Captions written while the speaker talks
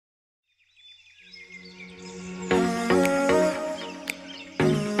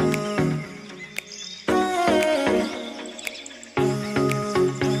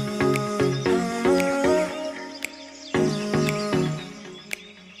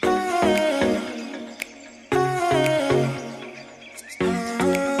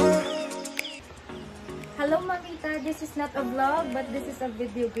not a vlog, but this is a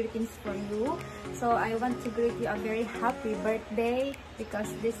video greetings for you. So I want to greet you a very happy birthday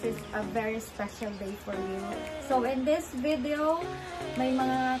because this is a very special day for you. So in this video, may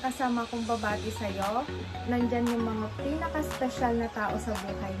mga kasama kong babati sa'yo. Nandyan yung mga pinaka-special na tao sa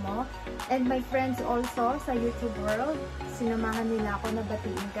buhay mo. And my friends also sa YouTube world, sinamahan nila ako na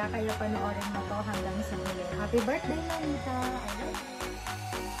batiin ka, kaya panoorin mo to hanggang sa huli. Happy birthday, Mamita! I love you!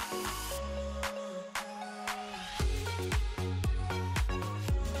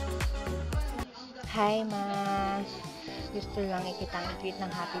 Hi, Ma! Gusto lang ikitang i-tweet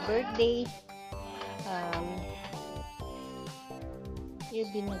ng happy birthday. You've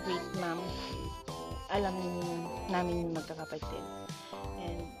been a great mom. Alam namin yung magkakapatid.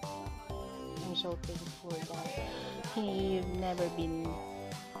 And I'm so thankful that you've never been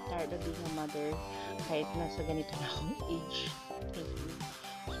tired of being a mother kahit nasa ganito na akong age. Thank you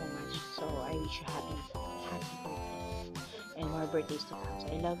so much. So, I wish you happy birthday. And more birthdays to come. So,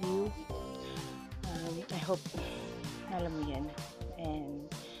 I love you. I hope alam mo yan. And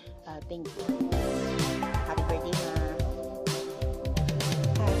thank you. Happy birthday, Ma.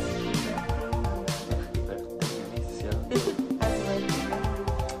 Happy birthday, Anicia.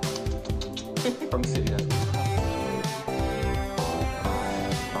 From Syria.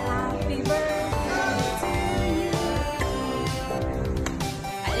 Happy birthday to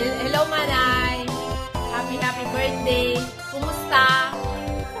you. Hello, Manay. Happy birthday. Kumusta?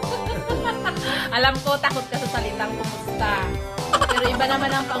 Alam ko, takot ka sa salitang kumusta. Pero iba naman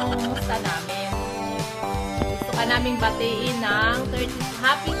ang pangumusta namin. Gusto ka naming batiin ng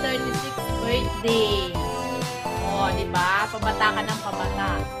happy 36th birthday. O, diba? Pabata ka ng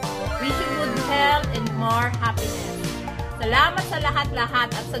pabata. Wish you good health and more happiness. Salamat sa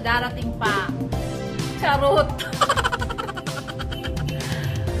lahat-lahat at sa darating pa. Charot!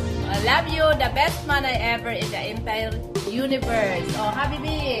 I love you, the best man I ever in the entire universe. Oh, happy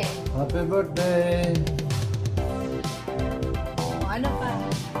birthday! Happy birthday! Oh, ano pa?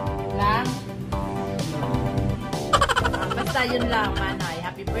 Lang? Basta yun lang, Manay.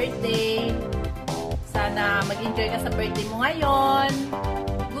 Happy birthday! Sana mag-enjoy ka sa birthday mo ngayon.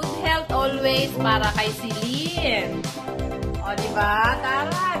 Good health always para kay Celine. O, diba?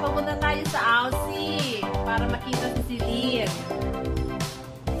 Tara, pupunta tayo sa Aussie para makita si Celine.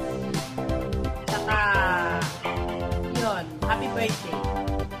 Yun, happy birthday.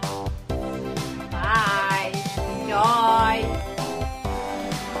 Bye. Enjoy.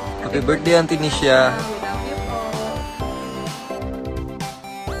 Happy birthday, Auntie Anicia. We love you po.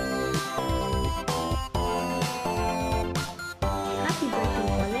 Happy birthday,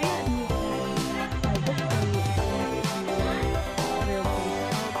 Wala. I hope for you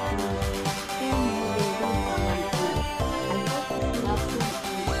is that you will be healthy and you will be happy. I hope you love you and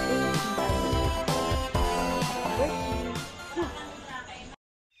stay in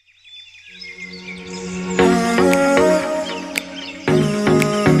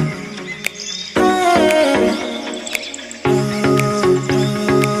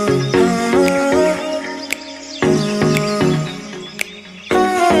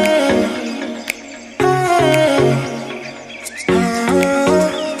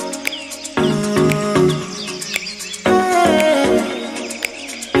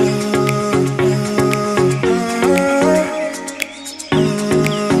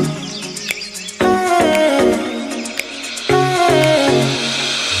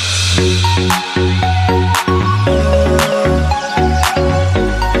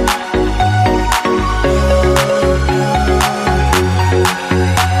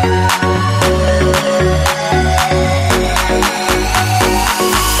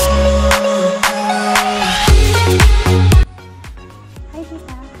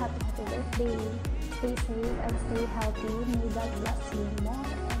Stay safe and stay healthy. May God bless you more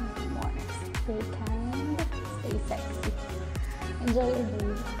and more. Stay kind, stay sexy. Enjoy your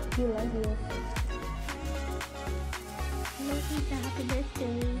day. We love you. Hello, Tita. Happy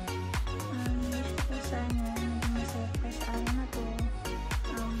birthday. Wish ko sana maging masaya ka sa araw na to.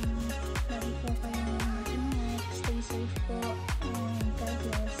 Lagi po kayo mag-ingat. Stay safe po. And God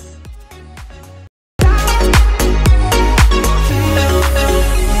bless.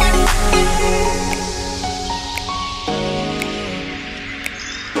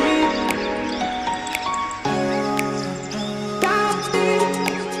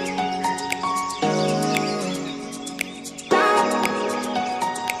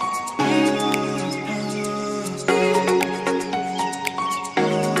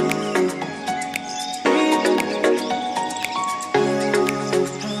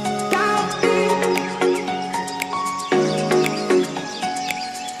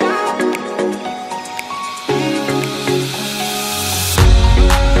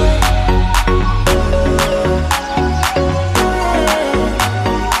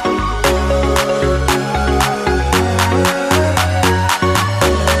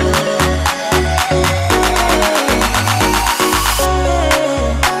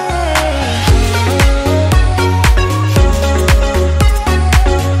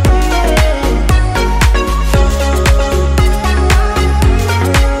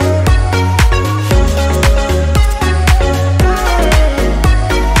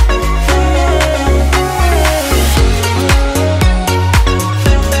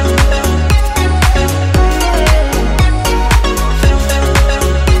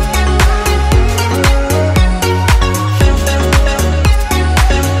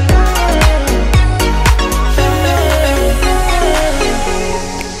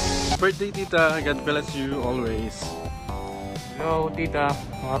 birthday, Tita. God bless you always. Hello, Tita.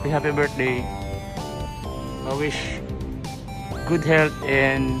 Happy birthday. I wish good health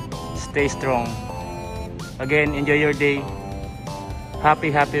and stay strong. Again, enjoy your day.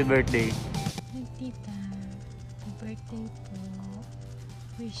 Happy birthday. Hi, Tita. Happy birthday po.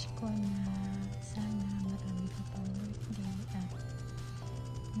 Wish ko na sana marami ka pang birthday at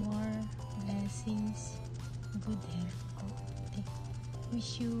more blessings, good health po. Okay.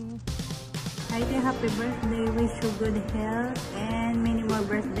 Wish you. Hi dear, happy birthday. Wish you good health and many more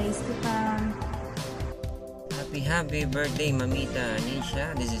birthdays to come. Happy birthday, Mamita,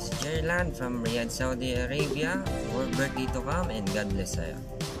 Anicia. This is Jerland from Riyadh, Saudi Arabia. More birthday to come and God bless sa'yo.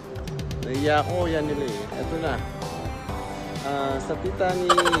 Naiya ako, Yanilay. Ito na. Sa tita ni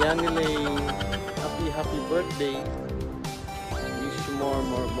Yanilay, happy birthday. Wish you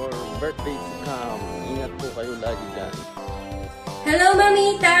more birthday to come. Ingat po kayo lagi dyan. Hello,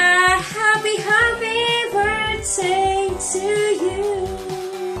 Mamita! Happy birthday to you!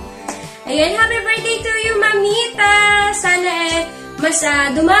 Ayan, happy birthday to you, Mamita! Sana mas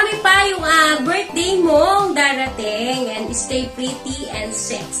dumami pa yung birthday mong darating and stay pretty and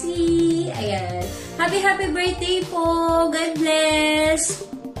sexy. Ayan. Happy birthday po! God bless!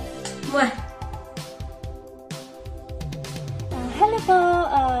 Mwah! Hello po.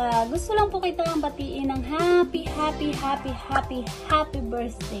 Gusto lang po kitang batiin ng happy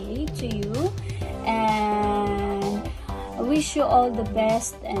birthday to you. And I wish you all the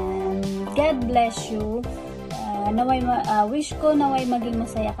best and God bless you. Wish ko naway maging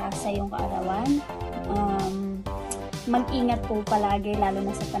masaya ka sa iyong kaarawan. Mag-ingat po palagi lalo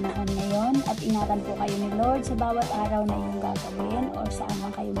na sa panahon ngayon at ingatan po kayo ni Lord sa bawat araw na iyong gagawin or saan man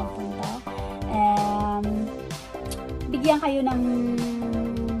kayo magpunta. Bigyan kayo ng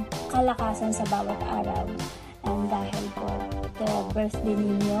kalakasan sa bawat araw. Dahil po the birthday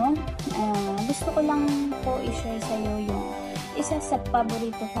ninyo, gusto ko lang po i-share sa iyo yung isa sa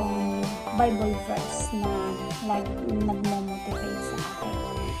paborito kong Bible verse na lagi nagmo-motivate sa akin.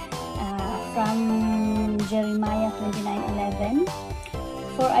 From Jeremiah 29:11,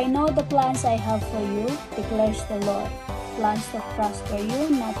 "For I know the plans I have for you, declares the Lord, plans to prosper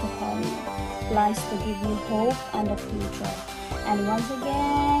you, not to harm you, plans to give you hope and a future." And once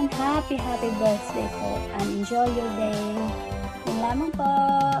again, happy birthday po and enjoy your day. Yun lamang po.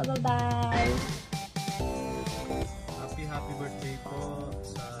 Bye-bye. Happy birthday po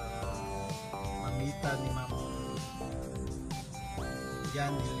sa Mamita ni Ma'am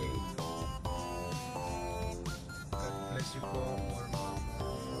Yanilay. God bless you po. More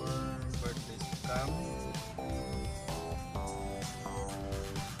birthdays to come.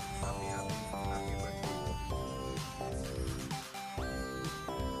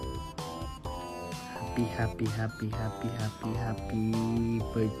 Happy birthday po. Happy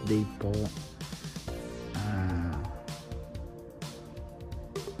birthday po.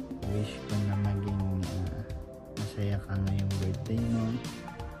 Wish ko na maging masaya ka ngayong birthday mo.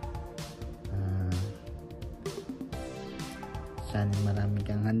 Sana marami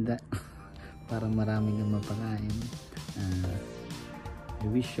kang handa para marami kang mapakain. I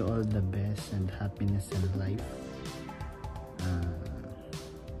wish you all the best and happiness in life.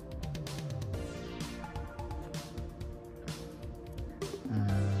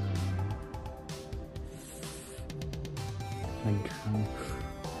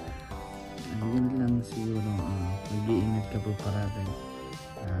 Yun lang siguro, mag-iingat ka po parati.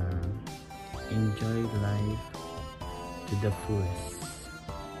 Enjoy life to the fullest.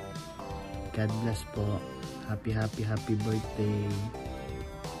 God bless po. Happy birthday.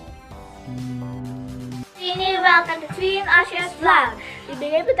 Welcome to Twin Oceans Vlog.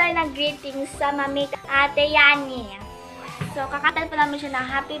 Bibigay po tayo ng greetings sa Mamita Ate Yani. So, kakatan po namin siya ng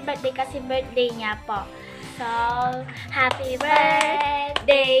happy birthday kasi birthday niya po. So, happy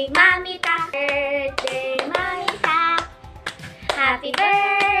birthday, Mamita! Birthday, Mamita! Happy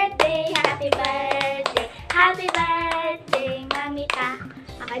birthday, Mamita!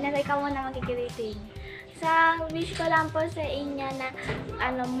 Okay na, ikaw muna magkikiriting. So, wish ko lang po sa inyo na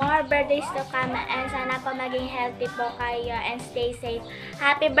more birthdays to come and sana po maging healthy po kayo and stay safe.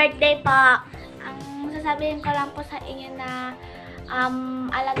 Happy birthday po! Ang sasabihin ko lang po sa inyo na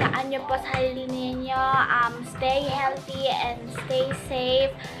alagaan nyo po sa sarili ninyo, stay healthy and stay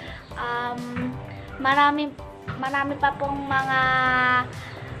safe. Marami pa pong mga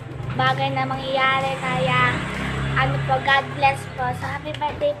bagay na mangyayari kaya God bless po. So happy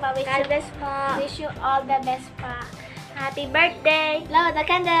birthday po. Wish you all the best po. Happy birthday! Blow the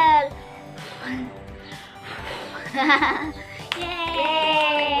candle!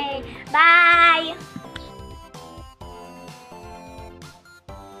 Yay! Bye!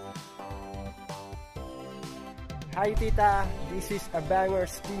 Hi Tita, this is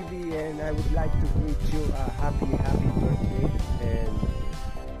Abangers TV and I would like to greet you a happy birthday, and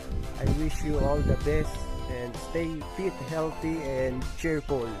I wish you all the best and stay fit, healthy and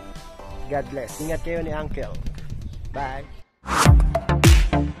cheerful. God bless. Ingat kayo ni Uncle. Bye.